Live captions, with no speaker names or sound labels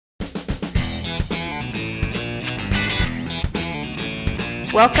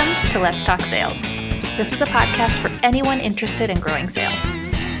Welcome to Let's Talk Sales. This is the podcast for anyone interested in growing sales.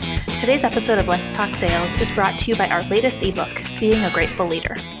 Today's episode of Let's Talk Sales is brought to you by our latest ebook, Being a Grateful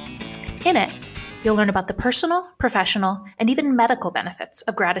Leader. In it, you'll learn about the personal, professional, and even medical benefits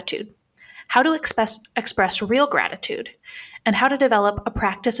of gratitude, how to express real gratitude, and how to develop a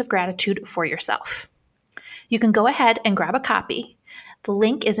practice of gratitude for yourself. You can go ahead and grab a copy. The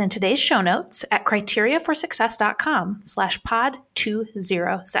link is in today's show notes at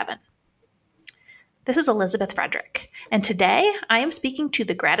criteriaforsuccess.com/pod207. This is Elizabeth Frederick, and today I am speaking to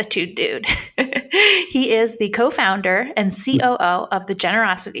the Gratitude Dude. He is the co-founder and COO of the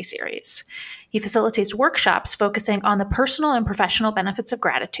Generosity Series. He facilitates workshops focusing on the personal and professional benefits of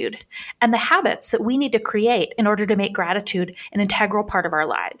gratitude and the habits that we need to create in order to make gratitude an integral part of our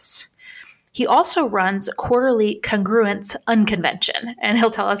lives. He also runs quarterly Congruence Unconvention, and he'll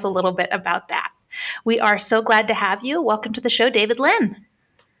tell us a little bit about that. We are so glad to have you. Welcome to the show, David Lynn.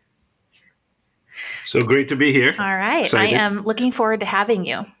 So great to be here. All right. Excited. I am looking forward to having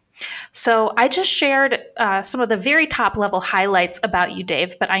you. So I just shared some of the very top level highlights about you,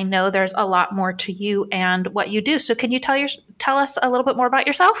 Dave, but I know there's a lot more to you and what you do. So can you tell us a little bit more about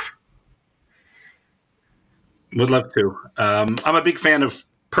yourself? Would love to. I'm a big fan of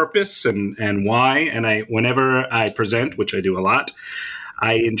purpose and why, and whenever I present, which I do a lot,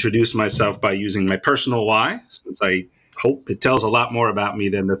 I introduce myself by using my personal why, since I hope it tells a lot more about me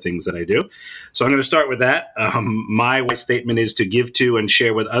than the things that I do. So I'm going to start with that. My why statement is to give to and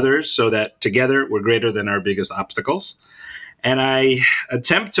share with others so that together we're greater than our biggest obstacles. And I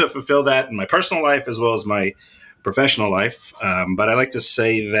attempt to fulfill that in my personal life as well as my professional life. But I like to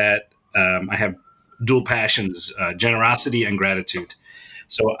say that I have dual passions, generosity and gratitude.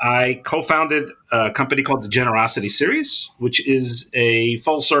 So I co-founded a company called the Generosity Series, which is a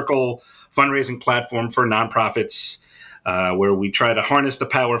full circle fundraising platform for nonprofits where we try to harness the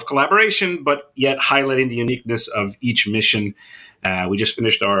power of collaboration, but yet highlighting the uniqueness of each mission. We just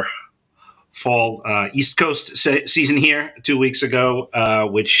finished our fall East Coast season here 2 weeks ago,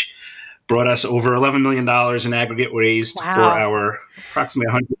 which brought us over $11 million in aggregate raised for our approximately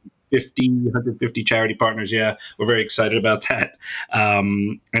 150 charity partners. Yeah, we're very excited about that.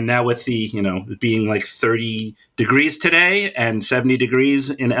 And now with the, being like 30 degrees today and 70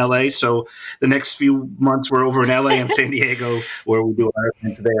 degrees in LA. So the next few months we're over in LA and San Diego where we do our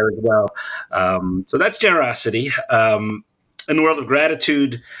events there as well. So that's Generosity. In the world of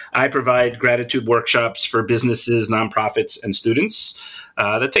gratitude, I provide gratitude workshops for businesses, nonprofits, and students.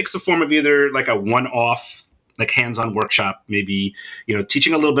 That takes the form of either like a one-off like hands-on workshop, maybe,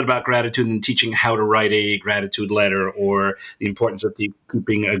 teaching a little bit about gratitude and teaching how to write a gratitude letter or the importance of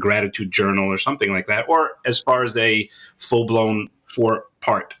keeping a gratitude journal or something like that. Or as far as a full-blown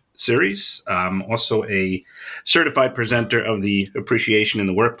 4-part series, also a certified presenter of the Appreciation in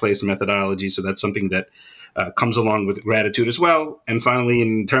the Workplace methodology. So that's something that comes along with gratitude as well. And finally,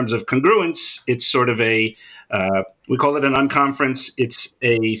 in terms of congruence, it's sort of we call it an unconference. It's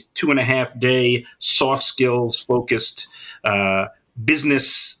a 2.5-day soft skills focused,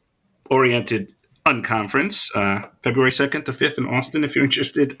 business oriented unconference, February 2nd to 5th in Austin, if you're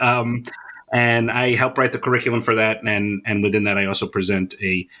interested. And I help write the curriculum for that. And within that, I also present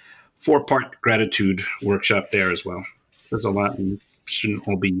a 4-part gratitude workshop there as well. There's a lot, and shouldn't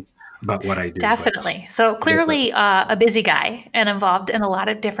all be about what I do. Definitely. So clearly a busy guy and involved in a lot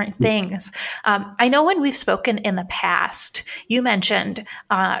of different things. I know when we've spoken in the past, you mentioned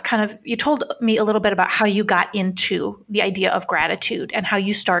you told me a little bit about how you got into the idea of gratitude and how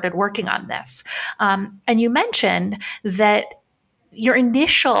you started working on this. And you mentioned that your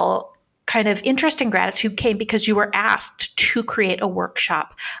initial kind of interest in gratitude came because you were asked to create a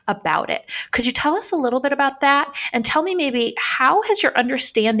workshop about it. Could you tell us a little bit about that? And tell me maybe how has your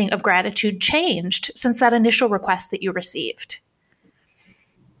understanding of gratitude changed since that initial request that you received?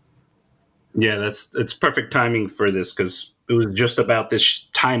 Yeah, it's perfect timing for this because it was just about this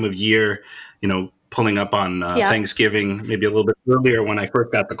time of year, pulling up on Thanksgiving, maybe a little bit earlier when I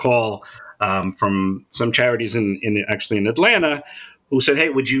first got the call from some charities in Atlanta who said, hey,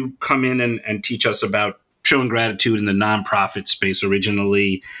 would you come in and teach us about showing gratitude in the nonprofit space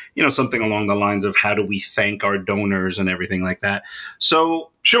originally, something along the lines of how do we thank our donors and everything like that.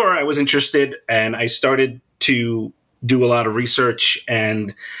 So sure, I was interested and I started to do a lot of research.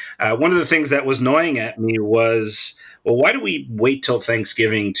 And one of the things that was gnawing at me was, well, why do we wait till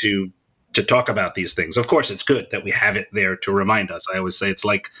Thanksgiving to to talk about these things. Of course, it's good that we have it there to remind us. I always say it's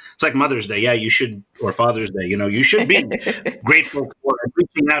like Mother's Day. Yeah, you should, or Father's Day. You should be grateful for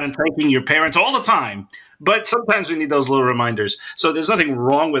reaching out and thanking your parents all the time. But sometimes we need those little reminders. So there's nothing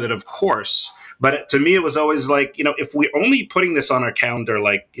wrong with it, of course. But to me, it was always like, if we're only putting this on our calendar,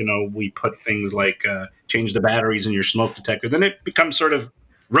 like, we put things like change the batteries in your smoke detector, then it becomes sort of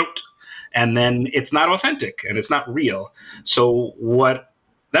rote. And then it's not authentic and it's not real. So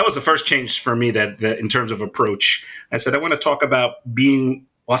that was the first change for me that in terms of approach. I said, I want to talk about being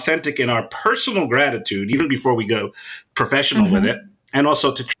authentic in our personal gratitude, even before we go professional with it. And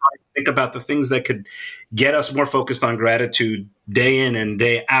also to try to think about the things that could get us more focused on gratitude day in and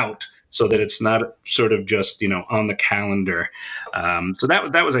day out, so that it's not sort of just, on the calendar. So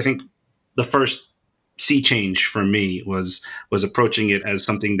that was, I think, the first sea change for me was approaching it as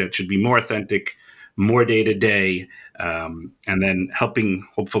something that should be more authentic, more day to day, and then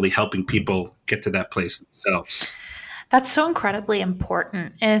hopefully helping people get to that place themselves. That's so incredibly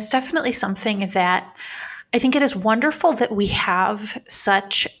important. And it's definitely something that I think it is wonderful that we have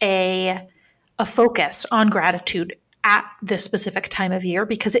such a focus on gratitude at this specific time of year,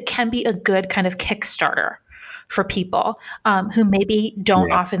 because it can be a good kind of Kickstarter for people who maybe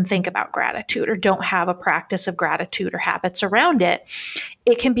don't often think about gratitude or don't have a practice of gratitude or habits around it.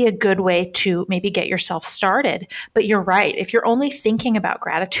 It can be a good way to maybe get yourself started. But you're right. If you're only thinking about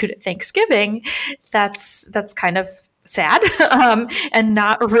gratitude at Thanksgiving, that's kind of sad and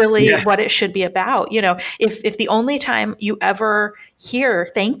not really what it should be about. If the only time you ever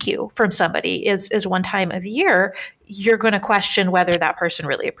hear thank you from somebody is one time of year, you're going to question whether that person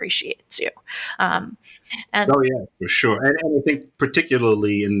really appreciates you. Oh yeah, for sure. And I think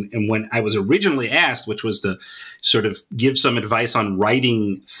particularly in when I was originally asked, which was to sort of give some advice on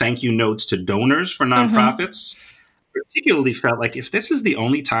writing thank you notes to donors for nonprofits, particularly felt like if this is the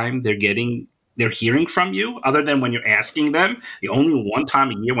only time they're hearing from you, other than when you're asking them, the only one time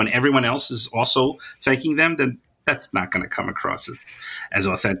a year when everyone else is also thanking them, then that's not going to come across as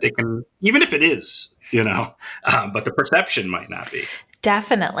authentic. And even if it is, but the perception might not be.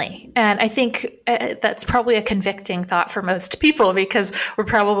 Definitely. And I think that's probably a convicting thought for most people, because we're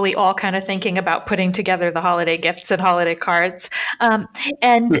probably all kind of thinking about putting together the holiday gifts and holiday cards. And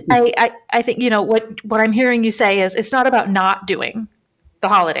I think, what I'm hearing you say is it's not about not doing the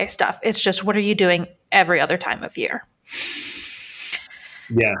holiday stuff. It's just, what are you doing every other time of year?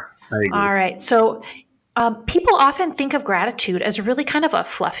 Yeah, I agree. All right. So people often think of gratitude as really kind of a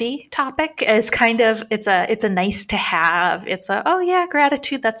fluffy topic, as kind of it's a nice to have. It's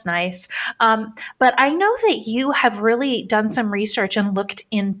gratitude, that's nice. But I know that you have really done some research and looked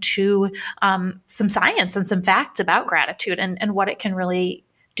into some science and some facts about gratitude and what it can really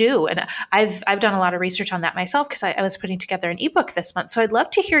do. And I've done a lot of research on that myself, because I was putting together an ebook this month. So I'd love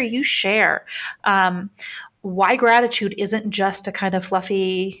to hear you share why gratitude isn't just a kind of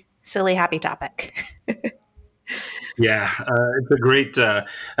fluffy, silly, happy topic. Yeah, it's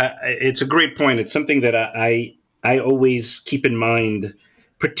a great point. It's something that I always keep in mind,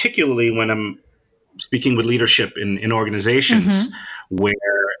 particularly when I'm speaking with leadership in organizations where,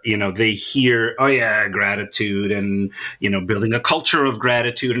 they hear, oh yeah, gratitude and, building a culture of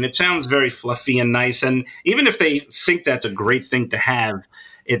gratitude. And it sounds very fluffy and nice. And even if they think that's a great thing to have,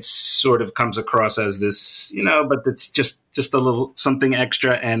 it sort of comes across as this, but it's just a little something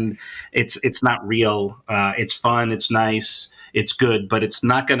extra, and it's not real. It's fun, it's nice, it's good, but it's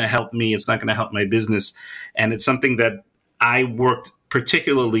not going to help me. It's not going to help my business. And it's something that I worked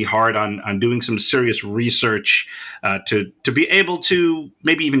particularly hard on doing some serious research to be able to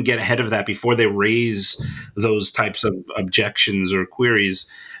maybe even get ahead of that before they raise those types of objections or queries.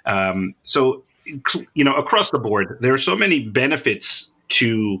 So across the board, there are so many benefits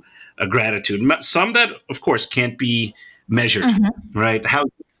to gratitude. Some that, of course, can't be measured, right? How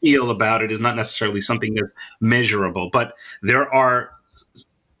you feel about it is not necessarily something that's measurable, but there are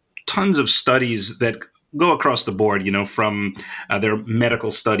tons of studies that go across the board, from their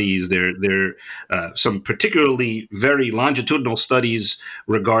medical studies, there some particularly very longitudinal studies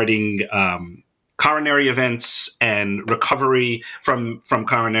regarding coronary events and recovery from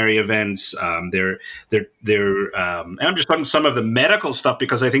coronary events. And I'm just talking some of the medical stuff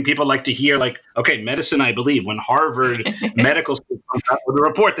because I think people like to hear medicine, I believe, when Harvard Medical School comes out with a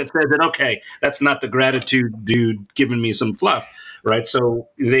report that says that, okay, that's not the gratitude dude giving me some fluff, right? So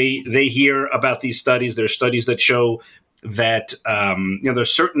they hear about these studies. There's studies that show that,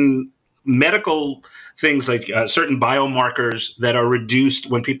 there's certain medical things like certain biomarkers that are reduced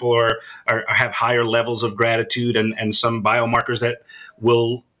when people have higher levels of gratitude, and some biomarkers that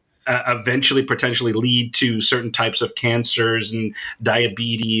will eventually potentially lead to certain types of cancers and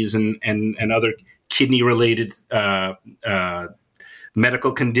diabetes and other kidney related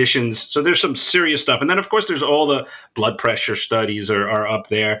medical conditions. So there's some serious stuff. And then, of course, there's all the blood pressure studies are up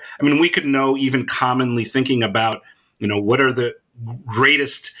there. I mean, we could know even commonly thinking about, what are the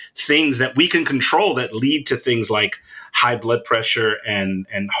greatest things that we can control that lead to things like high blood pressure and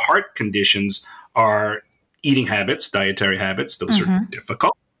heart conditions are eating habits, dietary habits. Those are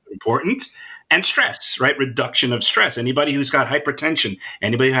difficult, important. And stress, right? Reduction of stress. Anybody who's got hypertension,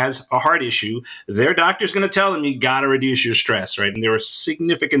 anybody who has a heart issue, their doctor's going to tell them you got to reduce your stress, right? And there are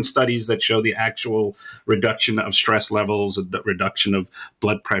significant studies that show the actual reduction of stress levels, the reduction of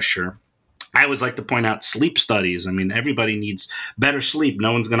blood pressure. I always like to point out sleep studies. I mean, everybody needs better sleep.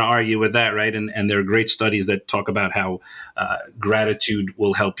 No one's going to argue with that, right? And there are great studies that talk about how gratitude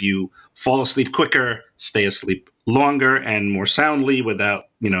will help you fall asleep quicker, stay asleep longer and more soundly without,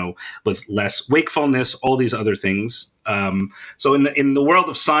 with less wakefulness, all these other things. So in the world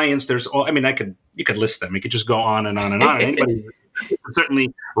of science, there's all, you could list them. You could just go on and on and on. Anybody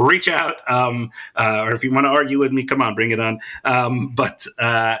certainly reach out, or if you want to argue with me, come on, bring it on.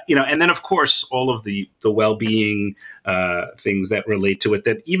 And then of course, all of the well-being things that relate to it,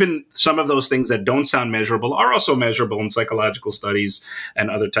 that even some of those things that don't sound measurable are also measurable in psychological studies and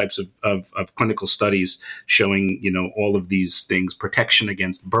other types of clinical studies showing, all of these things, protection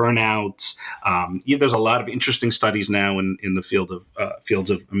against burnout. There's a lot of interesting studies now in the fields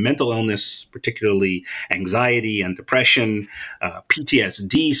of mental illness, particularly anxiety and depression,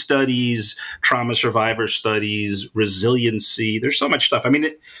 PTSD studies, trauma survivor studies, resiliency. There's so much stuff. I mean,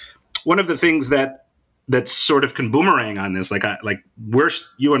 one of the things that sort of can boomerang on this, like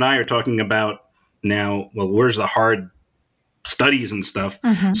you and I are talking about now, well, where's the hard studies and stuff?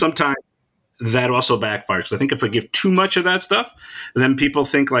 Sometimes that also backfires. So I think if I give too much of that stuff, then people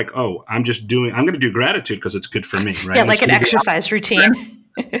think like, oh, I'm going to do gratitude because it's good for me, right? Yeah, like an exercise routine.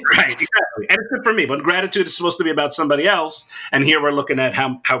 Right, exactly. And it's good for me, but gratitude is supposed to be about somebody else. And here we're looking at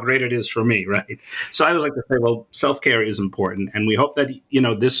how great it is for me, right? So I would like to say, well, self-care is important. And we hope that,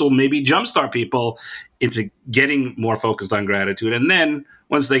 this will maybe jumpstart people into getting more focused on gratitude. And then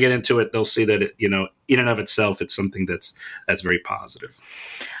once they get into it, they'll see that, in and of itself, it's something that's very positive.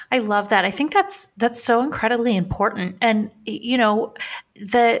 I love that. I think that's so incredibly important. And,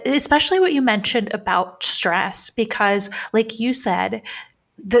 especially what you mentioned about stress, because like you said,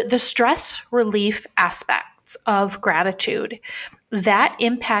 the stress relief aspects of gratitude, that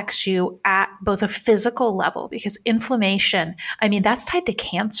impacts you at both a physical level, because inflammation, that's tied to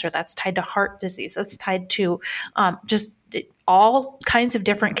cancer, that's tied to heart disease, that's tied to just all kinds of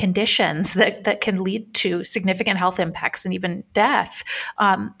different conditions that can lead to significant health impacts and even death,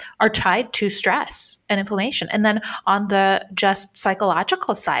 are tied to stress and inflammation. And then on the just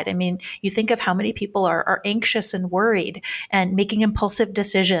psychological side, you think of how many people are anxious and worried and making impulsive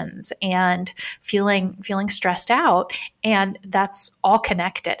decisions and feeling stressed out, and that's all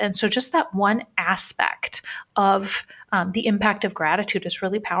connected. And so just that one aspect of the impact of gratitude is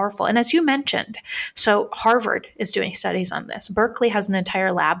really powerful. And as you mentioned, so Harvard is doing studies on this. Berkeley has an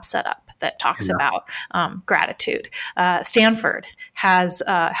entire lab set up that talks about gratitude. Stanford has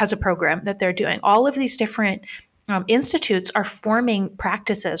a program that they're doing. All of these different institutes are forming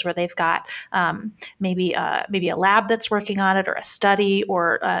practices where they've got maybe a lab that's working on it, or a study,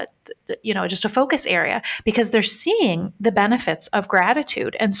 or just a focus area, because they're seeing the benefits of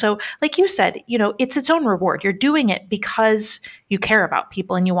gratitude. And so, like you said, it's its own reward. You're doing it because you care about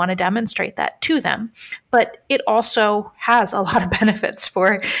people and you want to demonstrate that to them. But it also has a lot of benefits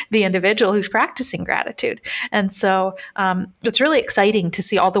for the individual who's practicing gratitude. And so it's really exciting to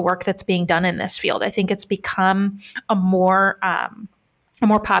see all the work that's being done in this field. I think it's become a more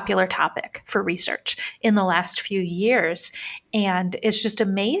popular topic for research in the last few years. And it's just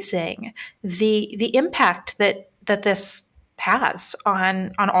amazing the impact that this has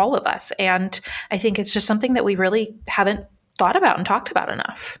on all of us. And I think it's just something that we really haven't thought about and talked about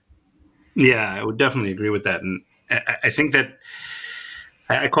enough. Yeah, I would definitely agree with that. And I think that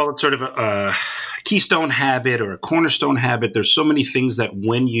I call it sort of a keystone habit or a cornerstone habit. There's so many things that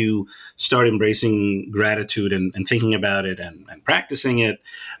when you start embracing gratitude and thinking about it and practicing it,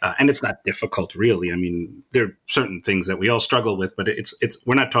 and it's not difficult really. There are certain things that we all struggle with, but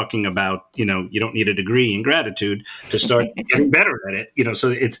we're not talking about, you don't need a degree in gratitude to start getting better at it.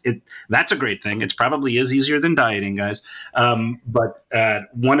 So that's a great thing. It probably is easier than dieting, guys. But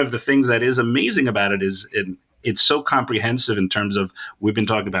one of the things that is amazing about it is it's so comprehensive in terms of, we've been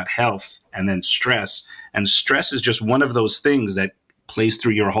talking about health and then stress. And stress is just one of those things that plays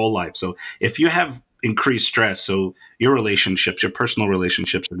through your whole life. So if you have increase stress. So your relationships, your personal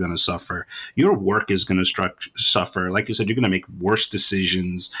relationships are going to suffer. Your work is going to suffer. Like you said, you're going to make worse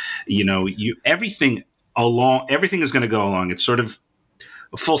decisions. Everything is going to go along. It's sort of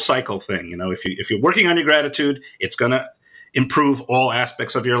a full cycle thing. If you're working on your gratitude, it's going to improve all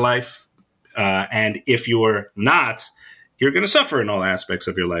aspects of your life. And if you're not, you're going to suffer in all aspects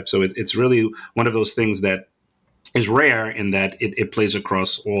of your life. So it's really one of those things that is rare in that it plays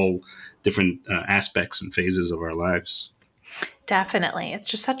across all different aspects and phases of our lives. Definitely. It's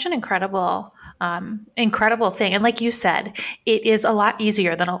just such an incredible thing. And like you said, it is a lot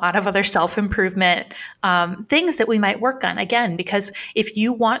easier than a lot of other self-improvement things that we might work on. Again, because if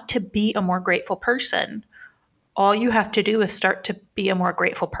you want to be a more grateful person, all you have to do is start to be a more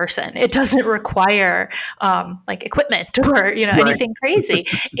grateful person. It doesn't require like equipment or, anything crazy.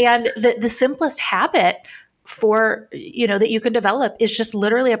 And the simplest habit for, that you can develop is just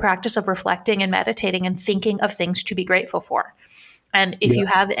literally a practice of reflecting and meditating and thinking of things to be grateful for. And if you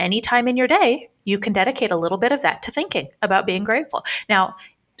have any time in your day, you can dedicate a little bit of that to thinking about being grateful. Now,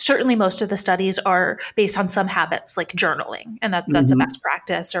 certainly most of the studies are based on some habits like journaling, and that's a best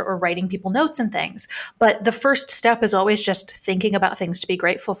practice, or writing people notes and things. But the first step is always just thinking about things to be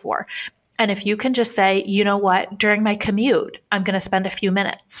grateful for. And if you can just say, you know what, during my commute, I'm going to spend a few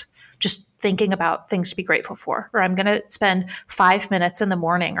minutes just thinking about things to be grateful for, or I'm going to spend 5 minutes in the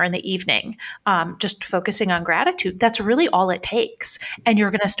morning or in the evening just focusing on gratitude. That's really all it takes. And you're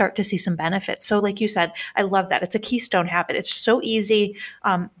going to start to see some benefits. So like you said, I love that. It's a keystone habit. It's so easy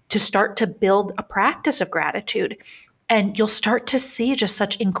to start to build a practice of gratitude. And you'll start to see just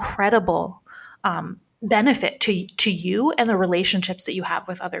such incredible benefit to you and the relationships that you have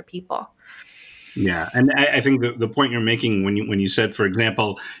with other people. Yeah, and I think the point you're making when you said, for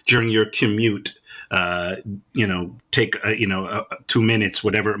example, during your commute, take 2 minutes,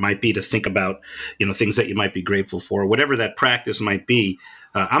 whatever it might be, to think about things that you might be grateful for, whatever that practice might be.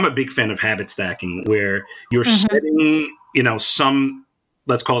 I'm a big fan of habit stacking, where you're setting some,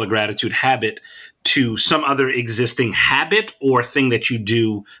 let's call it a gratitude habit, to some other existing habit or thing that you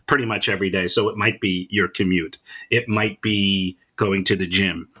do pretty much every day. So it might be your commute, it might be going to the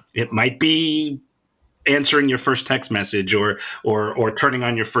gym. It might be answering your first text message, or turning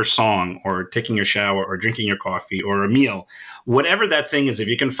on your first song, or taking your shower, or drinking your coffee, or a meal. Whatever that thing is, if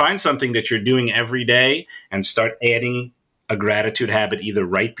you can find something that you're doing every day and start adding a gratitude habit either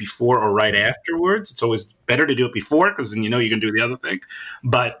right before or right afterwards. It's always better to do it before, because then you can do the other thing.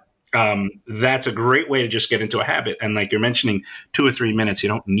 But that's a great way to just get into a habit. And like you're mentioning, 2 or 3 minutes, you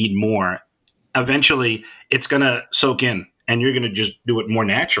don't need more. Eventually, it's going to soak in, and you're going to just do it more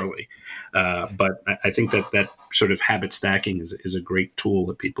naturally. But I think that sort of habit stacking is a great tool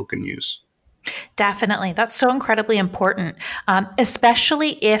that people can use. Definitely. That's so incredibly important,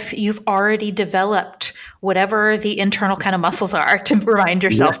 especially if you've already developed whatever the internal kind of muscles are to remind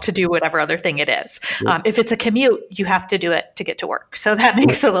yourself to do whatever other thing it is. If it's a commute, you have to do it to get to work. So that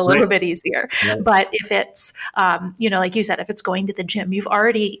makes it a little bit easier. But if it's, like you said, if it's going to the gym, you've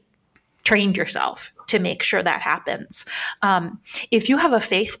already trained yourself to make sure that happens. If you have a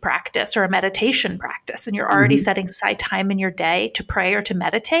faith practice or a meditation practice and you're already setting aside time in your day to pray or to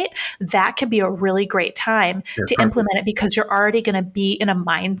meditate, that can be a really great time to implement it, because you're already going to be in a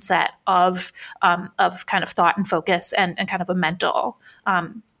mindset of kind of thought and focus and kind of a mental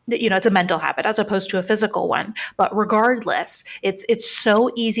it's a mental habit as opposed to a physical one. But regardless, it's so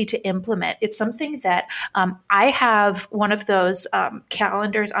easy to implement. It's something that I have one of those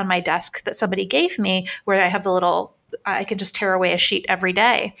calendars on my desk that somebody gave me, where I have the little, I can just tear away a sheet every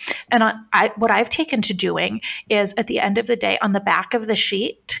day. And what I've taken to doing is, at the end of the day, on the back of the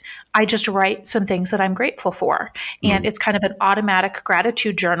sheet, I just write some things that I'm grateful for. And it's kind of an automatic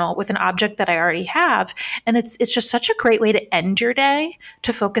gratitude journal with an object that I already have. And it's just such a great way to end your day,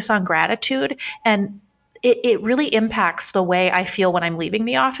 to focus on gratitude. And it really impacts the way I feel when I'm leaving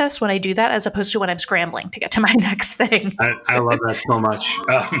the office when I do that, as opposed to when I'm scrambling to get to my next thing. I love that so much.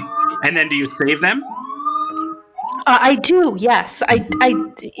 And then do you save them? I do, yes.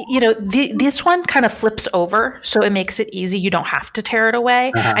 This one kind of flips over, so it makes it easy. You don't have to tear it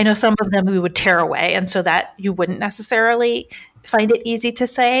away. I know some of them we would tear away, and so that you wouldn't necessarily find it easy to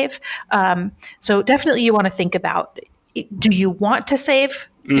save. So definitely you want to think about, do you want to save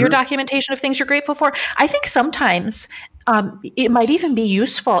your documentation of things you're grateful for? I think sometimes it might even be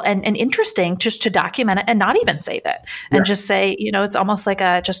useful and interesting just to document it and not even save it, and just say, it's almost like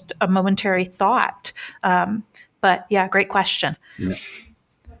just a momentary thought. But yeah, great question. Yeah.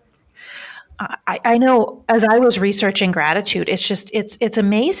 I know, as I was researching gratitude, it's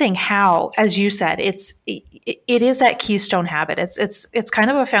amazing how, as you said, it is that keystone habit. It's kind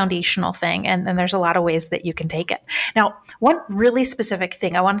of a foundational thing, and there's a lot of ways that you can take it. Now, one really specific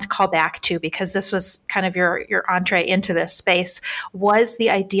thing I wanted to call back to, because this was kind of your entree into this space, was the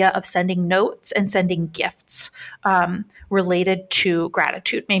idea of sending notes and sending gifts related to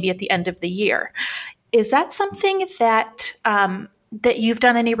gratitude, maybe at the end of the year. Is that something that that you've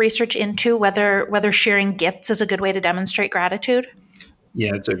done any research into, whether sharing gifts is a good way to demonstrate gratitude?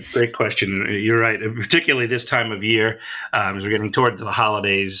 Yeah, it's a great question. You're right, particularly this time of year, as we're getting toward the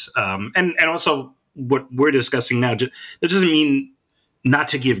holidays, and also what we're discussing now. That doesn't mean not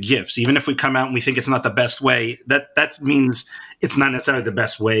to give gifts, even if we come out and we think it's not the best way. That means it's not necessarily the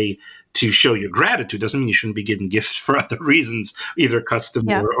best way to show your gratitude. Doesn't mean you shouldn't be giving gifts for other reasons, either custom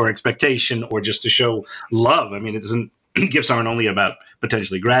or expectation, or just to show love. I mean, it doesn't. Gifts aren't only about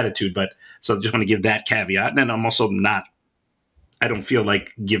potentially gratitude, but so I just want to give that caveat. And then I'm also not. I don't feel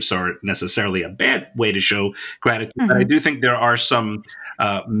like gifts are necessarily a bad way to show gratitude, but I do think there are some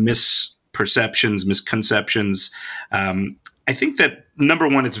misperceptions, misconceptions. I think that, number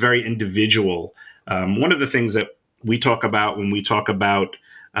one, it's very individual. One of the things that we talk about when we talk about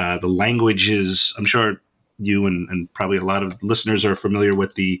the languages, I'm sure you and probably a lot of listeners are familiar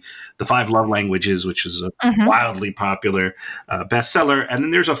with the 5 love languages, which is a wildly popular bestseller. And then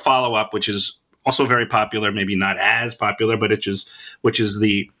there's a follow-up, which is also very popular, maybe not as popular, but which is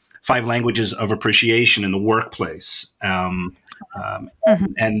the 5 languages of appreciation in the workplace. And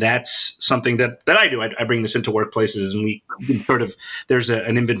that's something that I do. I bring this into workplaces, and we sort of, there's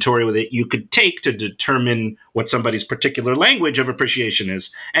an inventory that you could take to determine what somebody's particular language of appreciation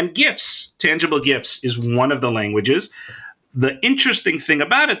is. And gifts, tangible gifts, is one of the languages. The interesting thing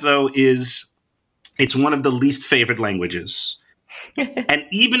about it, though, is it's one of the least favored languages. And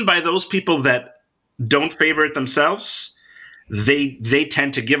even by those people that don't favor it themselves, they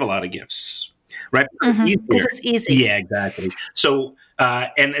tend to give a lot of gifts, right? Because it's easy. Yeah, exactly. So,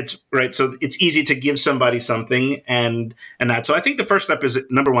 and it's right. So it's easy to give somebody something, and that. So I think the first step is,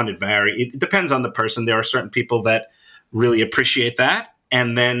 number one, it varies. It depends on the person. There are certain people that really appreciate that,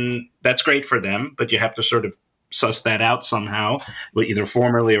 and then that's great for them. But you have to sort of suss that out somehow, either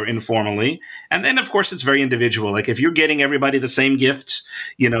formally or informally. And then, of course, it's very individual. Like if you're getting everybody the same gift,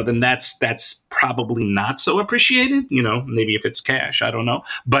 then that's probably not so appreciated. Maybe if it's cash, I don't know.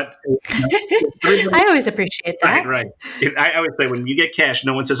 But I always appreciate that. Right. I always say when you get cash,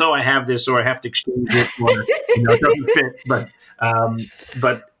 no one says, "Oh, I have this," or "I have to exchange it," or it doesn't fit.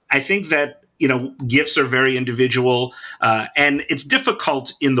 But I think that gifts are very individual, and it's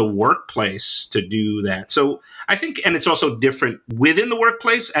difficult in the workplace to do that. So I think, and it's also different within the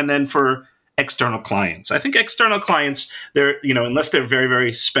workplace, and then for external clients. I think external clients, they're unless they're very,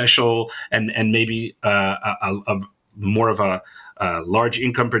 very special and maybe more of a large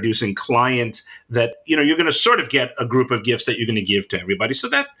income producing client, that you're going to sort of get a group of gifts that you're going to give to everybody. So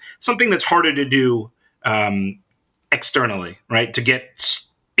that's something that's harder to do externally, right? To get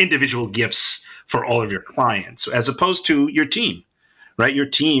individual gifts for all of your clients, as opposed to your team, right? Your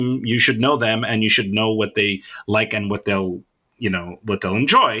team, you should know them, and you should know what they like and what they'll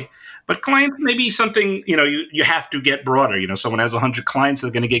enjoy. But clients may be something, you have to get broader. Someone has 100 clients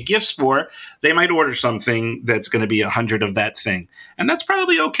they're going to get gifts for. They might order something that's going to be 100 of that thing. And that's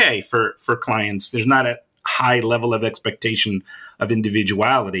probably okay for clients. There's not a high level of expectation of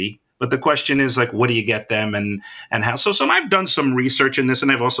individuality. But the question is, like, what do you get them, and how? So I've done some research in this,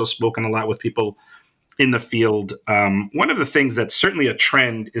 and I've also spoken a lot with people in the field. One of the things that's certainly a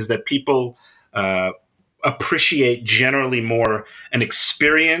trend is that people appreciate generally more an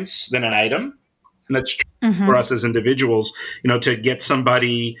experience than an item. And that's true for us as individuals, to get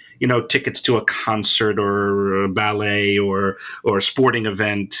somebody, tickets to a concert or a ballet or a sporting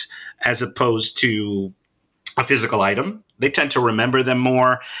event, as opposed to a physical item. They tend to remember them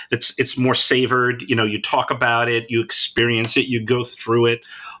more. It's more savored. You talk about it, you experience it, you go through it.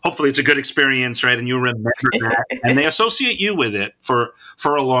 Hopefully it's a good experience, right? And you remember that, and they associate you with it for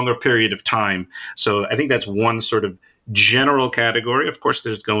a longer period of time. So I think that's one sort of general category. Of course,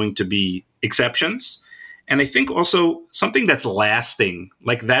 there's going to be exceptions. And I think also something that's lasting,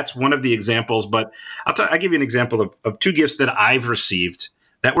 like that's one of the examples. But I'll give you an example of 2 gifts that I've received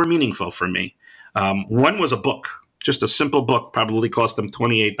that were meaningful for me. One was a book, just a simple book, probably cost them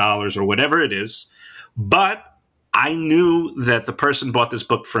 $28 or whatever it is. But I knew that the person bought this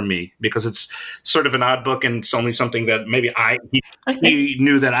book for me because it's sort of an odd book and it's only something that maybe he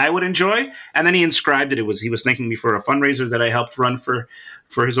knew that I would enjoy. And then he inscribed it. He was thanking me for a fundraiser that I helped run for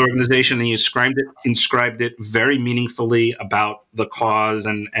his organization, and he inscribed it very meaningfully about the cause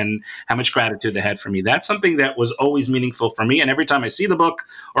and how much gratitude they had for me. That's something that was always meaningful for me. And every time I see the book,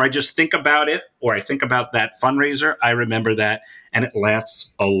 or I just think about it, or I think about that fundraiser, I remember that, and it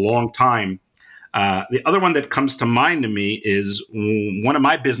lasts a long time. The other one that comes to mind to me is one of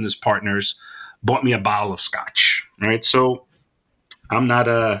my business partners bought me a bottle of scotch. Right, so I'm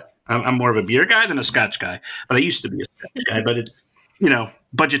more of a beer guy than a scotch guy, but I used to be a scotch guy. But it's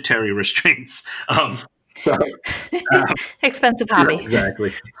budgetary restraints. So, Expensive hobby. yeah,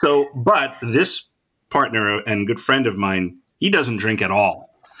 exactly. So, but this partner and good friend of mine, he doesn't drink at all.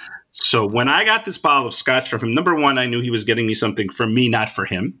 So when I got this bottle of scotch from him, number one, I knew he was getting me something for me, not for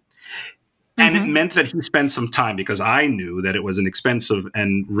him. And it meant that he spent some time because I knew that it was an expensive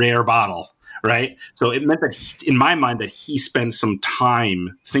and rare bottle, right? So it meant that in my mind that he spent some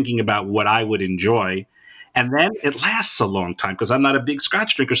time thinking about what I would enjoy. And then it lasts a long time because I'm not a big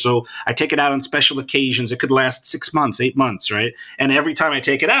scotch drinker. So I take it out on special occasions. It could last 6 months, 8 months, right? And every time I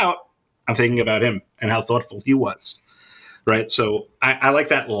take it out, I'm thinking about him and how thoughtful he was, right? So I like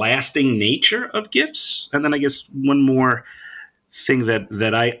that lasting nature of gifts. And then I guess one more thing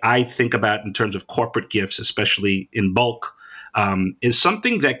that I think about in terms of corporate gifts, especially in bulk, is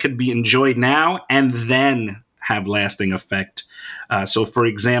something that could be enjoyed now and then have lasting effect. So, for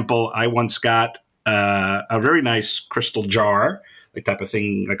example, I once got a very nice crystal jar, like type of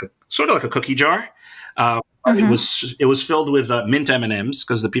thing, sort of like a cookie jar. It was filled with mint M&Ms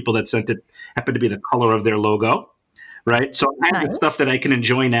because the people that sent it happened to be the color of their logo, right? So I have the stuff that I can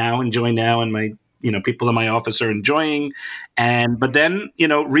enjoy now, and my people in my office are enjoying, but then,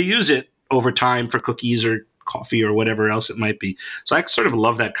 reuse it over time for cookies or coffee or whatever else it might be. So I sort of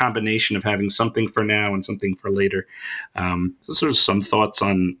love that combination of having something for now and something for later. So sort of some thoughts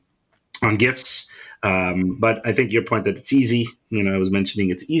on gifts. But I think your point that it's easy, I was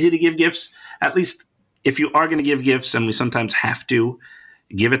mentioning it's easy to give gifts, at least if you are going to give gifts, and we sometimes have to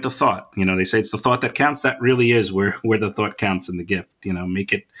give it the thought. They say it's the thought that counts. That really is where the thought counts in the gift.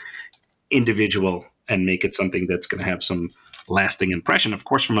 Make it individual and make it something that's going to have some lasting impression. Of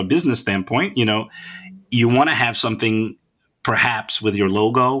course, from a business standpoint, you want to have something perhaps with your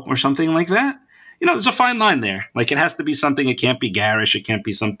logo or something like that. There's a fine line there. Like, it has to be something, it can't be garish. It can't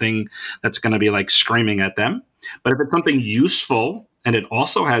be something that's going to be like screaming at them. But if it's something useful and it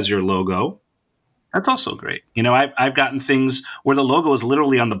also has your logo, that's also great. I've gotten things where the logo is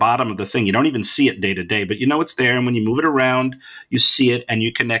literally on the bottom of the thing. You don't even see it day to day, but it's there. And when you move it around, you see it and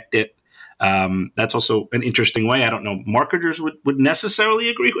you connect it. That's also an interesting way. I don't know, marketers would necessarily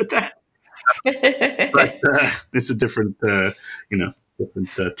agree with that. But it's a different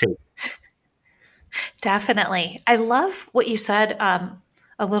take. Definitely. I love what you said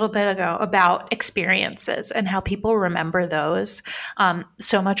a little bit ago about experiences and how people remember those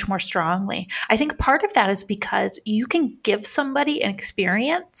so much more strongly. I think part of that is because you can give somebody an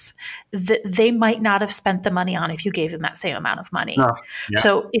experience that they might not have spent the money on if you gave them that same amount of money. Oh, yeah.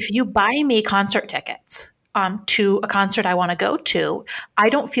 So if you buy me concert tickets, to a concert I want to go to, I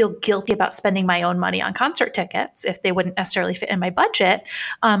don't feel guilty about spending my own money on concert tickets if they wouldn't necessarily fit in my budget.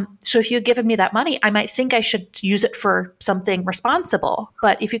 So if you've given me that money, I might think I should use it for something responsible.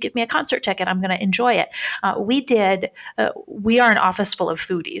 But if you give me a concert ticket, I'm going to enjoy it. We are an office full of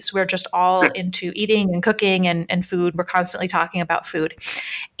foodies. We're just all into eating and cooking and food. We're constantly talking about food.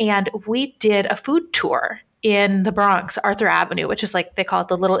 And we did a food tour in the Bronx, Arthur Avenue, which is like, they call it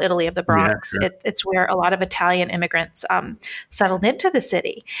the Little Italy of the Bronx. Yeah, yeah. It's where a lot of Italian immigrants settled into the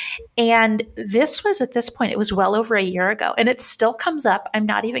city. And this was, at this point, it was well over a year ago. And it still comes up, I'm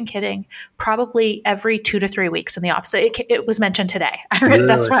not even kidding, probably every 2 to 3 weeks in the office. It was mentioned today. Really?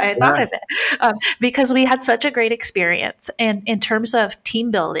 That's why I thought of it. Because we had such a great experience. And in terms of team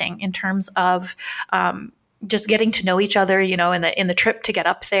building, in terms of just getting to know each other, in the trip to get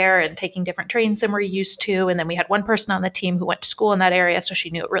up there and taking different trains than we're used to. And then we had one person on the team who went to school in that area, so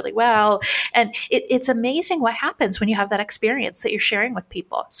she knew it really well. And it's amazing what happens when you have that experience that you're sharing with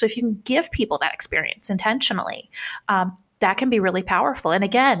people. So if you can give people that experience intentionally, that can be really powerful. And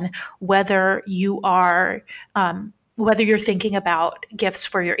again, whether you're thinking about gifts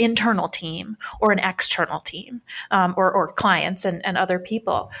for your internal team or an external team, or clients and other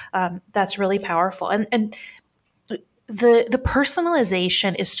people, that's really powerful. And the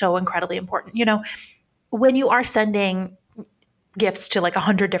personalization is so incredibly important. When you are sending gifts to like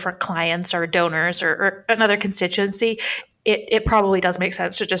 100 different clients or donors or another constituency, it probably does make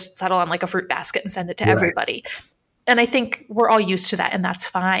sense to just settle on like a fruit basket and send it to everybody. And I think we're all used to that, and that's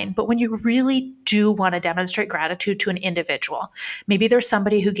fine. But when you really do want to demonstrate gratitude to an individual, maybe there's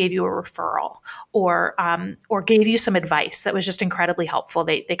somebody who gave you a referral or gave you some advice that was just incredibly helpful.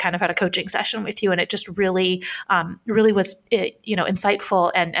 They kind of had a coaching session with you, and it just really was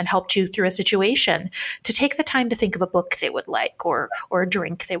insightful and helped you through a situation. To take the time to think of a book they would like, or a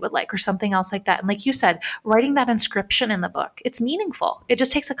drink they would like, or something else like that. And like you said, writing that inscription in the book, it's meaningful. It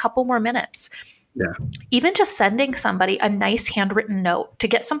just takes a couple more minutes. Yeah. Even just sending somebody a nice handwritten note to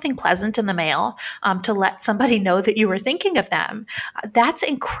get something pleasant in the mail, to let somebody know that you were thinking of them, that's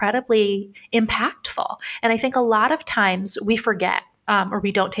incredibly impactful. And I think a lot of times we forget, or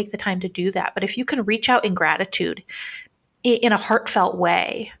we don't take the time to do that. But if you can reach out in gratitude in a heartfelt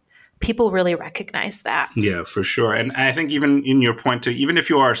way, people really recognize that. Yeah, for sure. And I think even in your point, even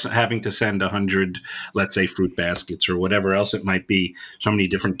if you are having to send 100, let's say, fruit baskets or whatever else it might be, so many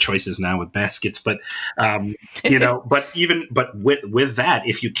different choices now with baskets. But but with that,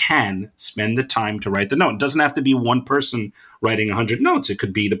 if you can spend the time to write the note, it doesn't have to be one person writing 100 notes. It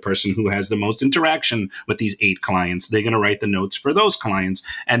could be the person who has the most interaction with these 8 clients. They're going to write the notes for those clients.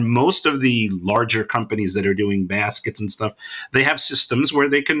 And most of the larger companies that are doing baskets and stuff, they have systems where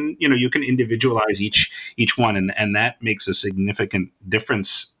they can, you can individualize each one, and that makes a significant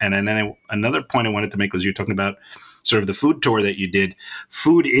difference. And then another point I wanted to make was you're talking about sort of the food tour that you did.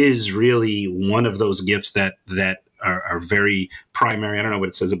 Food is really one of those gifts that are very primary. I don't know what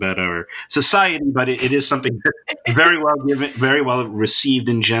it says about our society, but it is something that's very well given, very well received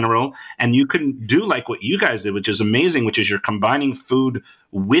in general. And you can do like what you guys did, which is amazing, which is you're combining food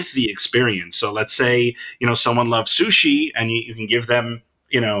with the experience. So let's say, someone loves sushi, and you can give them,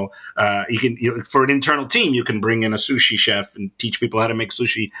 for an internal team, you can bring in a sushi chef and teach people how to make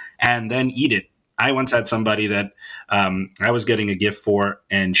sushi and then eat it. I once had somebody that I was getting a gift for,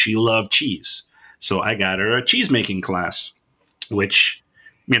 and she loved cheese. So I got her a cheese making class, which,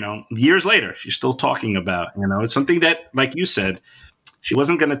 years later, she's still talking about. It's something that, like you said, she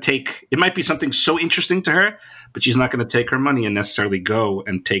wasn't going to take. It might be something so interesting to her, but she's not going to take her money and necessarily go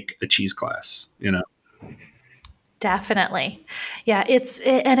and take a cheese class, Definitely. Yeah.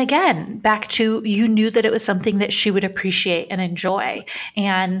 And again, back to, you knew that it was something that she would appreciate and enjoy.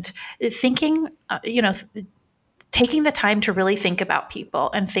 And thinking, taking the time to really think about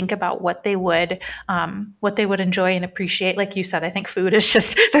people and think about what they would enjoy and appreciate. Like you said, I think food is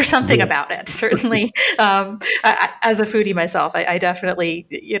just, there's something about it. Certainly, as a foodie myself, I definitely,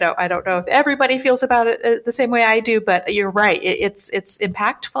 I don't know if everybody feels about it the same way I do, but you're right. It's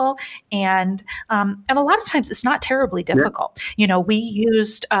impactful, and a lot of times it's not terribly difficult. Yeah. We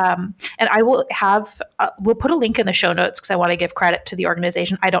used, and I will have, we'll put a link in the show notes because I want to give credit to the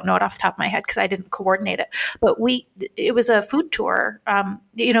organization. I don't know it off the top of my head because I didn't coordinate it, but it was a food tour.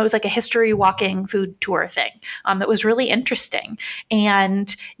 It was like a history walking food tour thing that was really interesting.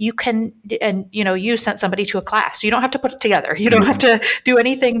 And you sent somebody to a class. You don't have to put it together. You don't have to do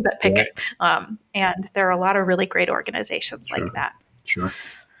anything but pick it. And there are a lot of really great organizations like that. Sure.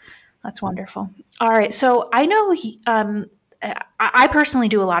 That's wonderful. All right. So I know I personally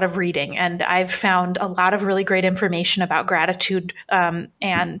do a lot of reading, and I've found a lot of really great information about gratitude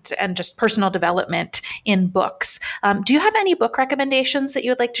and just personal development in books. Do you have any book recommendations that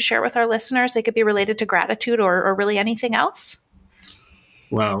you would like to share with our listeners? They could be related to gratitude or really anything else.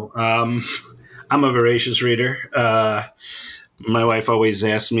 Well, I'm a voracious reader. My wife always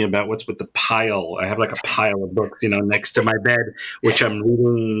asks me about what's with the pile. I have like a pile of books, next to my bed, which I'm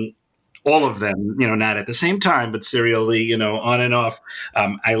reading all of them, not at the same time, but serially, on and off.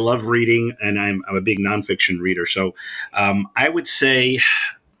 I love reading, and I'm a big nonfiction reader. So I would say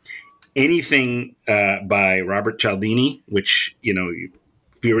anything by Robert Cialdini, which, if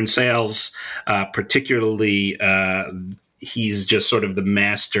you're in sales, particularly, he's just sort of the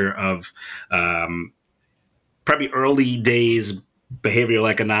master of probably early days behavioral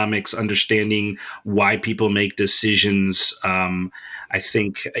economics, understanding why people make decisions. I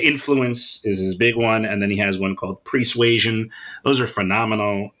think influence is his big one. And then he has one called Persuasion. Those are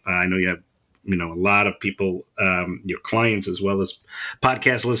phenomenal. I know you have, a lot of people, your clients, as well as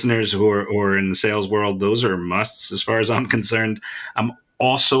podcast listeners who are in the sales world. Those are musts as far as I'm concerned. I'm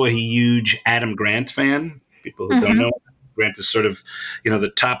also a huge Adam Grant fan. People who don't know, Grant is sort of,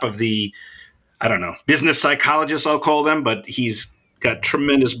 the top of the, I don't know, business psychologists, I'll call them, but he's got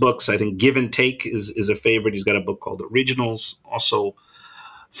tremendous books. I think Give and Take is a favorite. He's got a book called Originals, also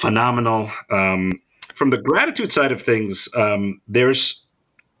phenomenal. From the gratitude side of things, there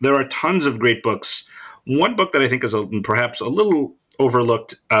are tons of great books. One book that I think is perhaps a little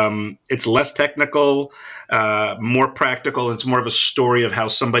overlooked. It's less technical, more practical. It's more of a story of how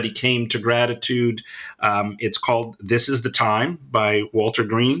somebody came to gratitude. It's called "This Is the Time" by Walter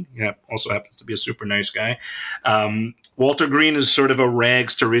Green. Yeah, also happens to be a super nice guy. Walter Green is sort of a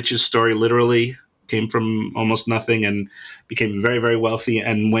rags to riches story, literally. Came from almost nothing and became very, very wealthy.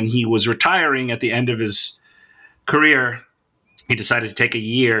 And when he was retiring at the end of his career, he decided to take a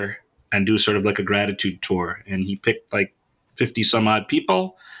year and do sort of like a gratitude tour. And he picked like 50 some odd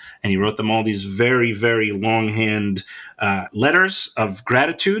people, and he wrote them all these very, very longhand letters of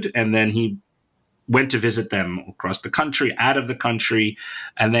gratitude. And then he went to visit them across the country, out of the country.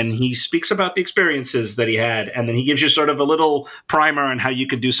 And then he speaks about the experiences that he had. And then he gives you sort of a little primer on how you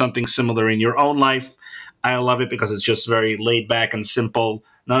could do something similar in your own life. I love it because it's just very laid back and simple.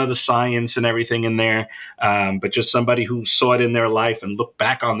 None of the science and everything in there, but just somebody who saw it in their life and looked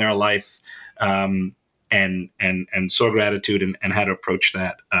back on their life and saw gratitude and how to approach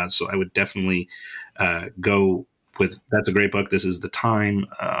that. So I would definitely go with, that's a great book. This Is the Time.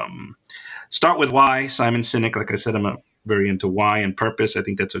 Start with Why, Simon Sinek. Like I said, I'm very into why and purpose. I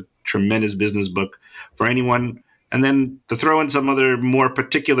think that's a tremendous business book for anyone. And then to throw in some other more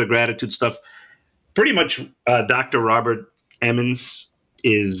particular gratitude stuff, pretty much Dr. Robert Emmons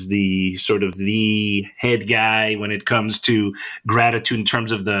is the sort of the head guy when it comes to gratitude in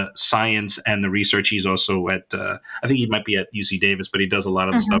terms of the science and the research. He's also at, I think he might be at UC Davis, but he does a lot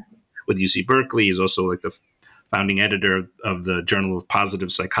of the stuff with UC Berkeley. He's also like the founding editor of the Journal of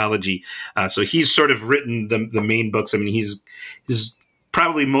Positive Psychology. So he's sort of written the main books. I mean, his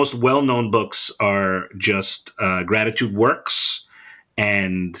probably most well-known books are just Gratitude Works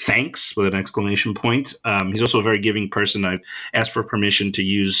and Thanks with an exclamation point. He's also a very giving person. I've asked for permission to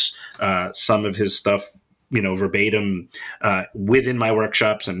use some of his stuff, verbatim within my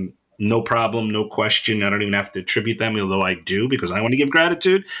workshops, and no problem, no question. I don't even have to attribute them, although I do because I want to give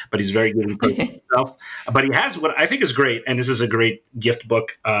gratitude. But he's very giving person himself. But he has what I think is great, and this is a great gift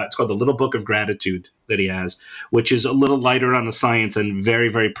book. It's called The Little Book of Gratitude that he has, which is a little lighter on the science and very,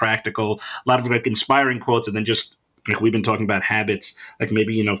 very practical. A lot of like inspiring quotes, and then just like we've been talking about habits, like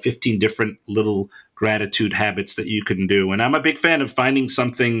maybe 15 different little gratitude habits that you can do. And I'm a big fan of finding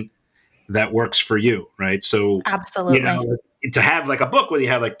something that works for you, right? So absolutely. To have like a book where you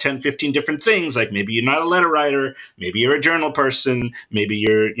have like 10, 15 different things, like maybe you're not a letter writer, maybe you're a journal person, maybe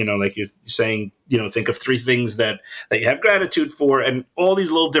you're, like you're saying, think of 3 things that you have gratitude for, and all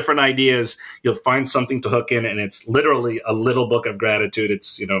these little different ideas, you'll find something to hook in. And it's literally a little book of gratitude.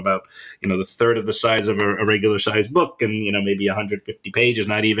 It's, about, the third of the size of a regular sized book, and, maybe 150 pages,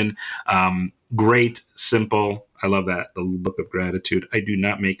 not even. Great, simple. I love that. The Book of Gratitude. I do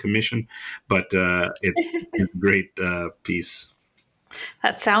not make commission, but it's a great piece.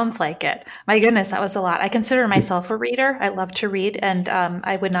 That sounds like it. My goodness, that was a lot. I consider myself a reader. I love to read, and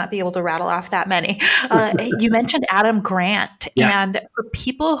I would not be able to rattle off that many. You mentioned Adam Grant, and for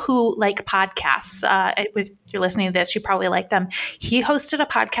people who like podcasts, if you're listening to this, you probably like them. He hosted a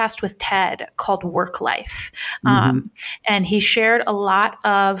podcast with TED called Work Life, and he shared a lot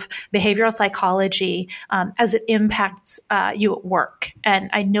of behavioral psychology as it impacts you at work. And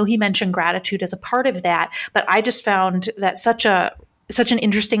I know he mentioned gratitude as a part of that, but I just found that such an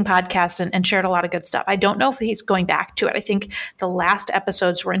interesting podcast and shared a lot of good stuff. I don't know if he's going back to it. I think the last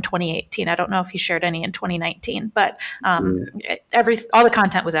episodes were in 2018. I don't know if he shared any in 2019, but all the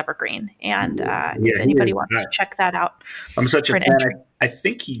content was evergreen. And if anybody wants to check that out. I'm such a fan. I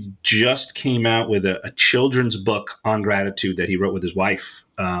think he just came out with a children's book on gratitude that he wrote with his wife.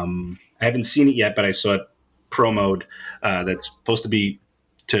 I haven't seen it yet, but I saw it promoted. That's supposed to be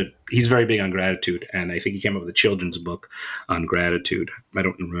he's very big on gratitude, and I think he came up with a children's book on gratitude. I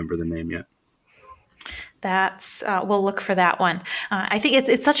don't remember the name yet. That's we'll look for that one. I think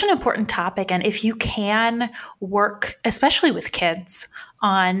it's such an important topic, and if you can work, especially with kids,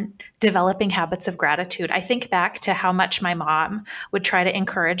 on developing habits of gratitude. I think back to how much my mom would try to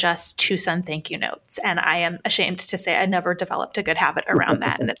encourage us to send thank you notes, and I am ashamed to say I never developed a good habit around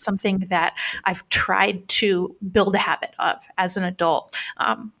that, and it's something that I've tried to build a habit of as an adult,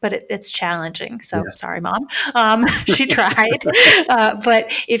 but it's challenging. So sorry, Mom. She tried,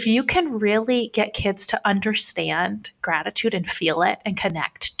 but if you can really get kids to understand gratitude and feel it and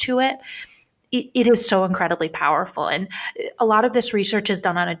connect to it, it is so incredibly powerful. And a lot of this research is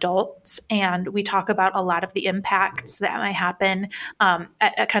done on adults, and we talk about a lot of the impacts that might happen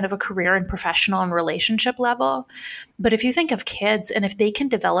at kind of a career and professional and relationship level. But if you think of kids, and if they can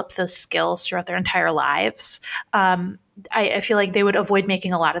develop those skills throughout their entire lives, I feel like they would avoid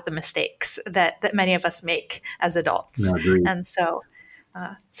making a lot of the mistakes that many of us make as adults. No, and so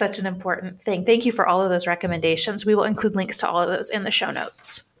Such an important thing. Thank you for all of those recommendations. We will include links to all of those in the show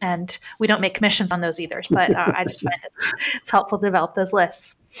notes. And we don't make commissions on those either, but I just find it's helpful to develop those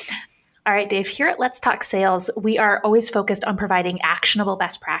lists. All right, Dave, here at Let's Talk Sales, we are always focused on providing actionable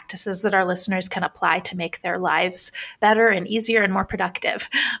best practices that our listeners can apply to make their lives better and easier and more productive.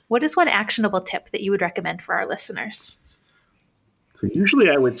 What is one actionable tip that you would recommend for our listeners? So usually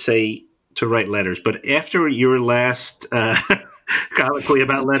I would say to write letters, but after your last colloquy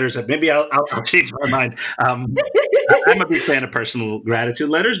about letters, maybe I'll change my mind. I'm a big fan of personal gratitude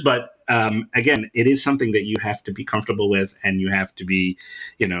letters, but again, it is something that you have to be comfortable with, and you have to be,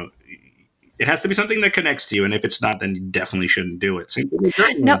 it has to be something that connects to you. And if it's not, then you definitely shouldn't do it. Same thing with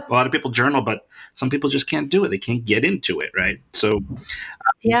journaling. No. A lot of people journal, but some people just can't do it. They can't get into it, right? So,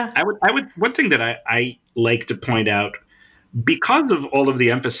 yeah, I would. One thing that I like to point out, because of all of the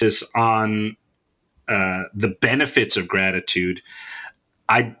emphasis on the benefits of gratitude,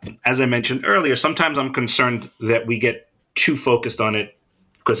 as I mentioned earlier, sometimes I'm concerned that we get too focused on it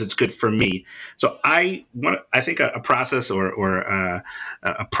because it's good for me. So I think a process or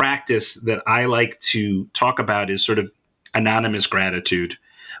a practice that I like to talk about is sort of anonymous gratitude,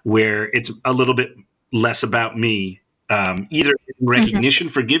 where it's a little bit less about me, either in recognition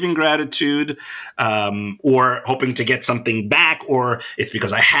for giving gratitude, or hoping to get something back, or it's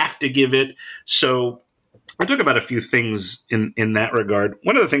because I have to give it. So I'll talk about a few things in that regard.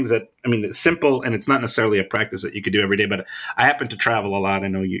 One of the things that, it's simple, and it's not necessarily a practice that you could do every day, but I happen to travel a lot. I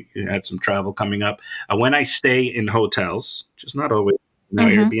know you have some travel coming up. When I stay in hotels, which is not always,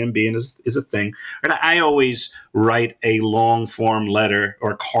 Airbnb is a thing, and I always write a long form letter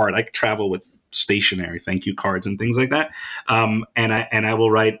or card. I travel with stationery, thank you cards and things like that. And I will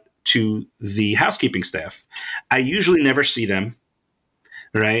write to the housekeeping staff. I usually never see them,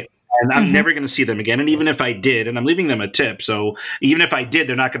 right? And I'm never going to see them again. And even if I did, and I'm leaving them a tip, so even if I did,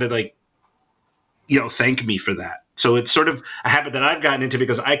 they're not going to thank me for that. So it's sort of a habit that I've gotten into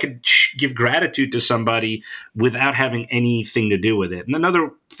because I could give gratitude to somebody without having anything to do with it. And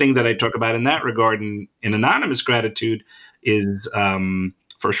another thing that I talk about in that regard in anonymous gratitude is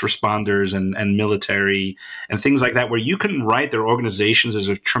first responders and military and things like that, where you can write their organizations. There's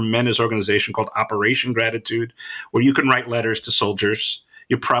a tremendous organization called Operation Gratitude, where you can write letters to soldiers.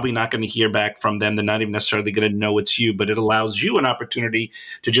 You're probably not going to hear back from them. They're not even necessarily going to know it's you, but it allows you an opportunity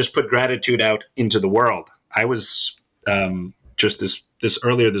to just put gratitude out into the world. I was just this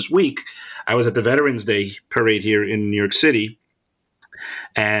earlier this week, I was at the Veterans Day parade here in New York City,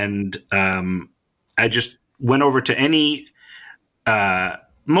 and I just went over to any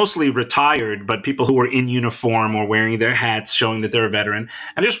mostly retired, but people who were in uniform or wearing their hats showing that they're a veteran,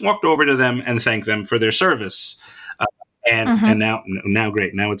 and just walked over to them and thanked them for their service. And now,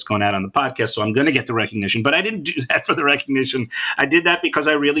 great. Now it's going out on the podcast, so I'm going to get the recognition. But I didn't do that for the recognition. I did that because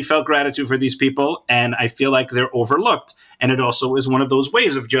I really felt gratitude for these people, and I feel like they're overlooked. And it also is one of those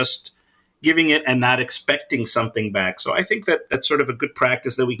ways of just giving it and not expecting something back. So I think that that's sort of a good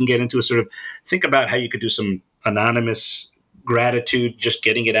practice that we can get into, is sort of think about how you could do some anonymous gratitude, just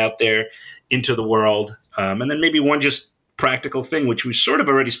getting it out there into the world. And then maybe one just practical thing, which we sort of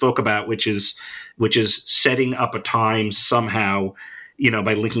already spoke about, which is setting up a time somehow,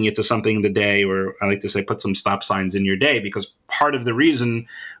 by linking it to something in the day, or I like to say, put some stop signs in your day, because part of the reason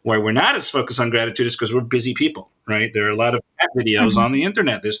why we're not as focused on gratitude is because we're busy people, right? There are a lot of videos on the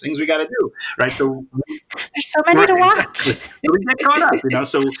internet. There's things we got to do, right? So there's so many to watch. We get caught up,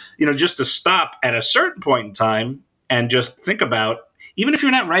 So, just to stop at a certain point in time and just think about, even if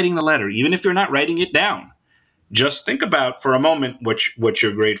you're not writing the letter, even if you're not writing it down, just think about for a moment what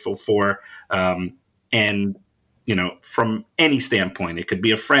you're grateful for, and from any standpoint. It could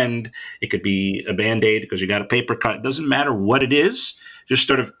be a friend, it could be a Band-Aid because you got a paper cut. It doesn't matter what it is. Just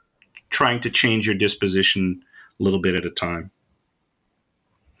sort of trying to change your disposition a little bit at a time.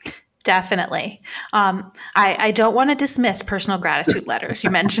 Definitely. I don't want to dismiss personal gratitude letters.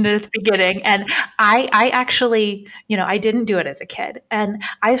 You mentioned it at the beginning. And I actually, I didn't do it as a kid. And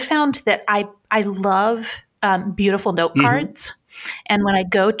I found that I love beautiful note cards. And when I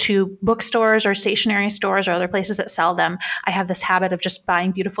go to bookstores or stationery stores or other places that sell them, I have this habit of just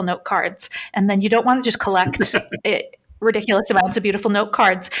buying beautiful note cards. And then you don't want to just collect ridiculous amounts of beautiful note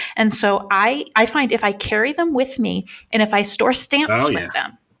cards. And so I find if I carry them with me and if I store stamps with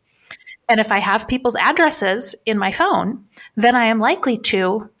them, and if I have people's addresses in my phone, then I am likely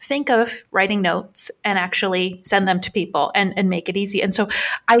to think of writing notes and actually send them to people and make it easy. And so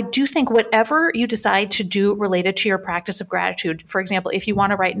I do think whatever you decide to do related to your practice of gratitude, for example, if you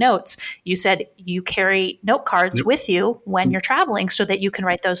want to write notes, you said you carry note cards with you when you're traveling so that you can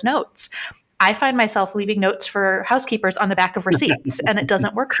write those notes. I find myself leaving notes for housekeepers on the back of receipts, and it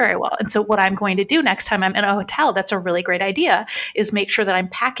doesn't work very well. And so what I'm going to do next time I'm in a hotel, that's a really great idea, is make sure that I'm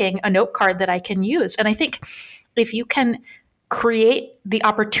packing a note card that I can use. And I think if you can create the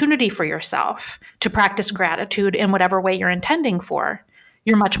opportunity for yourself to practice gratitude in whatever way you're intending for,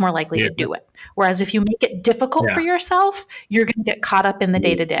 you're much more likely to do it. Whereas if you make it difficult for yourself, you're going to get caught up in the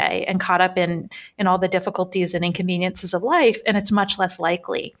day to day and caught up in all the difficulties and inconveniences of life. And it's much less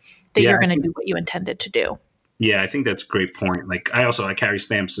likely that you're going to do what you intended to do. Yeah, I think that's a great point. Like I carry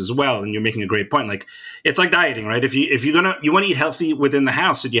stamps as well, and you're making a great point. Like it's like dieting, right? If you want to eat healthy within the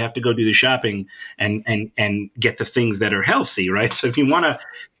house, then you have to go do the shopping and get the things that are healthy, right? So if you want to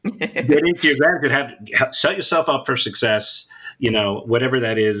get into your gratitude, set yourself up for success, whatever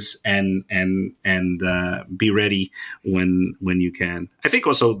that is, and be ready when you can. I think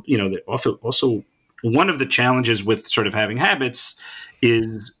also, also one of the challenges with sort of having habits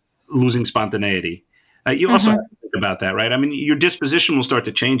is losing spontaneity. You also have to think about that, right? I mean, your disposition will start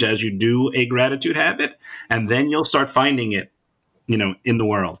to change as you do a gratitude habit, and then you'll start finding it, in the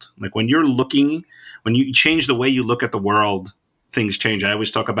world. Like when you change the way you look at the world, things change. I always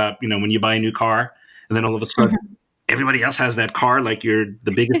talk about, when you buy a new car, and then all of a sudden, everybody else has that car, like you're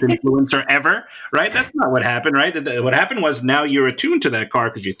the biggest influencer ever, right? That's not what happened, right? What happened was now you're attuned to that car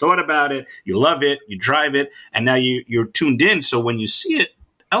because you thought about it, you love it, you drive it, and now you're tuned in. So when you see it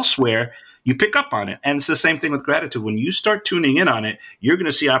elsewhere, you pick up on it. And it's the same thing with gratitude. When you start tuning in on it, you're going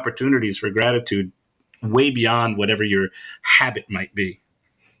to see opportunities for gratitude way beyond whatever your habit might be.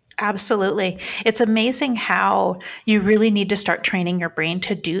 Absolutely. It's amazing how you really need to start training your brain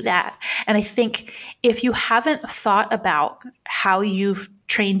to do that. And I think if you haven't thought about how you've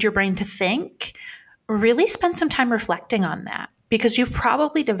trained your brain to think, really spend some time reflecting on that. Because you've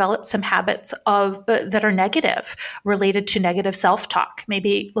probably developed some habits that are negative, related to negative self-talk,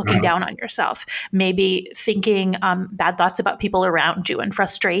 maybe looking down on yourself, maybe thinking bad thoughts about people around you and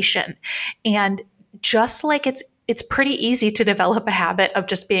frustration. And just like it's pretty easy to develop a habit of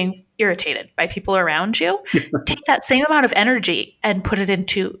just being irritated by people around you, take that same amount of energy and put it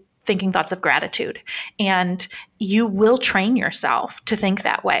into thinking thoughts of gratitude. And you will train yourself to think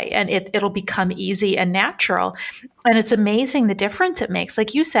that way, and it'll become easy and natural. And it's amazing the difference it makes.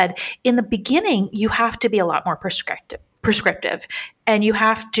 Like you said, in the beginning, you have to be a lot more prescriptive, and you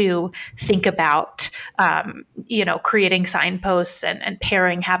have to think about, creating signposts and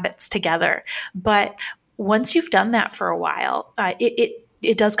pairing habits together. But once you've done that for a while,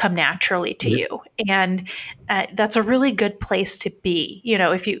 it does come naturally to you. And that's a really good place to be,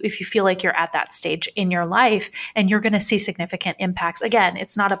 if you feel like you're at that stage in your life and you're going to see significant impacts. Again,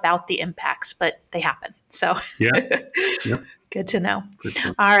 it's not about the impacts, but they happen. So Good to know.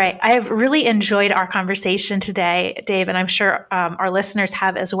 All right. I have really enjoyed our conversation today, Dave, and I'm sure our listeners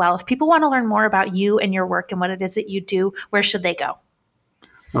have as well. If people want to learn more about you and your work and what it is that you do, where should they go?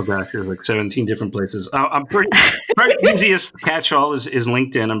 Oh gosh, there's like 17 different places. I'm pretty easiest catch-all is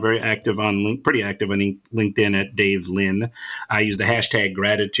LinkedIn. I'm pretty active on LinkedIn at Dave Lynn. I use the hashtag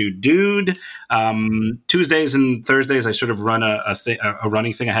gratitude dude. Tuesdays and Thursdays, I sort of run a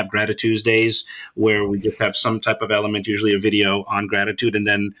running thing. I have Gratitudes where we just have some type of element, usually a video on gratitude, and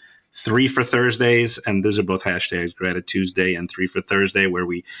then 3 for Thursdays, and those are both hashtags, Gratitude and 3 for Thursday, where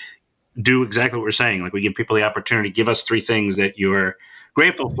we do exactly what we're saying. Like we give people the opportunity, give us 3 things that you're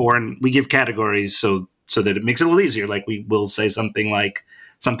grateful for, and we give categories so that it makes it a little easier. Like we will say something like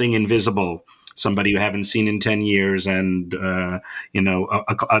something invisible, somebody you haven't seen in 10 years, and an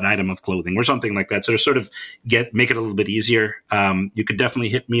item of clothing or something like that. So to sort of make it a little bit easier. You could definitely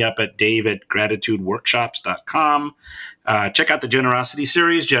hit me up at dave@gratitudeworkshops.com. Check out the Generosity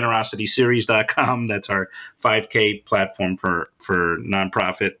Series, generosityseries.com. That's our 5K platform for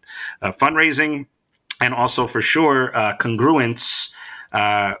nonprofit fundraising. And also for sure, Congruence,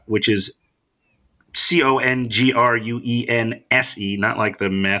 which is CONGRUENSE, not like the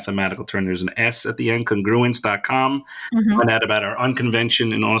mathematical turn. There's an S at the end, congruence.com. Find out about our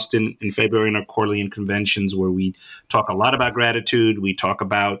unconvention in Austin in February and our quarterly conventions where we talk a lot about gratitude. We talk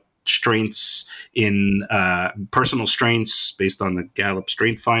about strengths in personal strengths based on the Gallup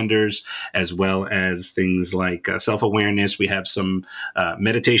Strength Finders, as well as things like self-awareness. We have some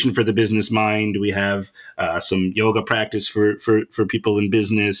meditation for the business mind. We have some yoga practice for people in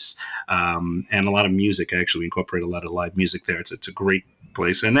business, and a lot of music. Actually, we incorporate a lot of live music there. It's a great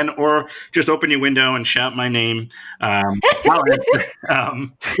place. And then, or just open your window and shout my name.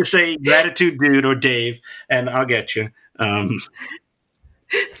 Just say gratitude dude or Dave, and I'll get you.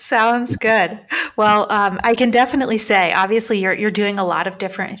 Sounds good. Well, I can definitely say, obviously, you're doing a lot of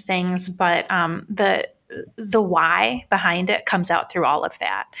different things, but the the why behind it comes out through all of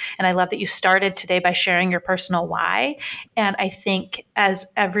that. And I love that you started today by sharing your personal why. And I think,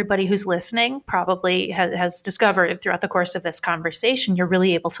 as everybody who's listening probably has discovered throughout the course of this conversation, you're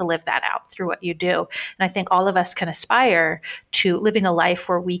really able to live that out through what you do. And I think all of us can aspire to living a life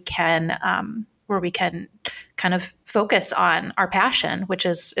where we can kind of focus on our passion, which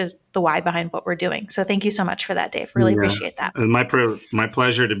is the why behind what we're doing. So thank you so much for that, Dave. Really appreciate that. My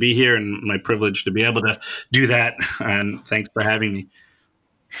pleasure to be here, and my privilege to be able to do that. And thanks for having me.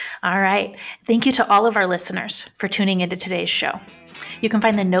 All right. Thank you to all of our listeners for tuning into today's show. You can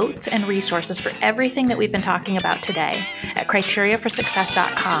find the notes and resources for everything that we've been talking about today at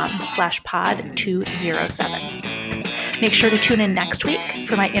criteriaforsuccess.com/pod207. Make sure to tune in next week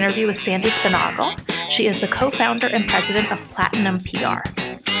for my interview with Sandy Spinagle. She is the co-founder and president of Platinum PR.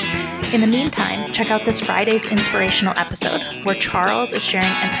 In the meantime, check out this Friday's inspirational episode where Charles is sharing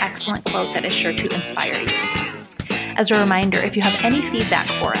an excellent quote that is sure to inspire you. As a reminder, if you have any feedback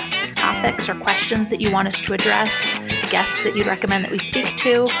for us, topics or questions that you want us to address, guests that you'd recommend that we speak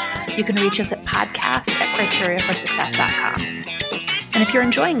to, you can reach us at podcast@criteriaforsuccess.com. And if you're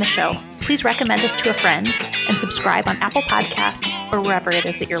enjoying the show, please recommend us to a friend and subscribe on Apple Podcasts or wherever it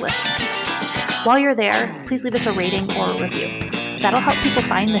is that you're listening. While you're there, please leave us a rating or a review. That'll help people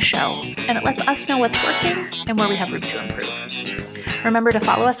find the show, and it lets us know what's working and where we have room to improve. Remember to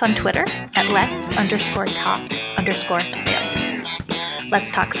follow us on Twitter at @lets_talk_sales.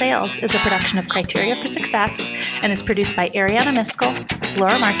 Let's Talk Sales is a production of Criteria for Success and is produced by Ariana Miskell,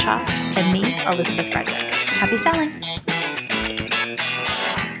 Laura Marchoff, and me, Elizabeth Frederick. Happy selling!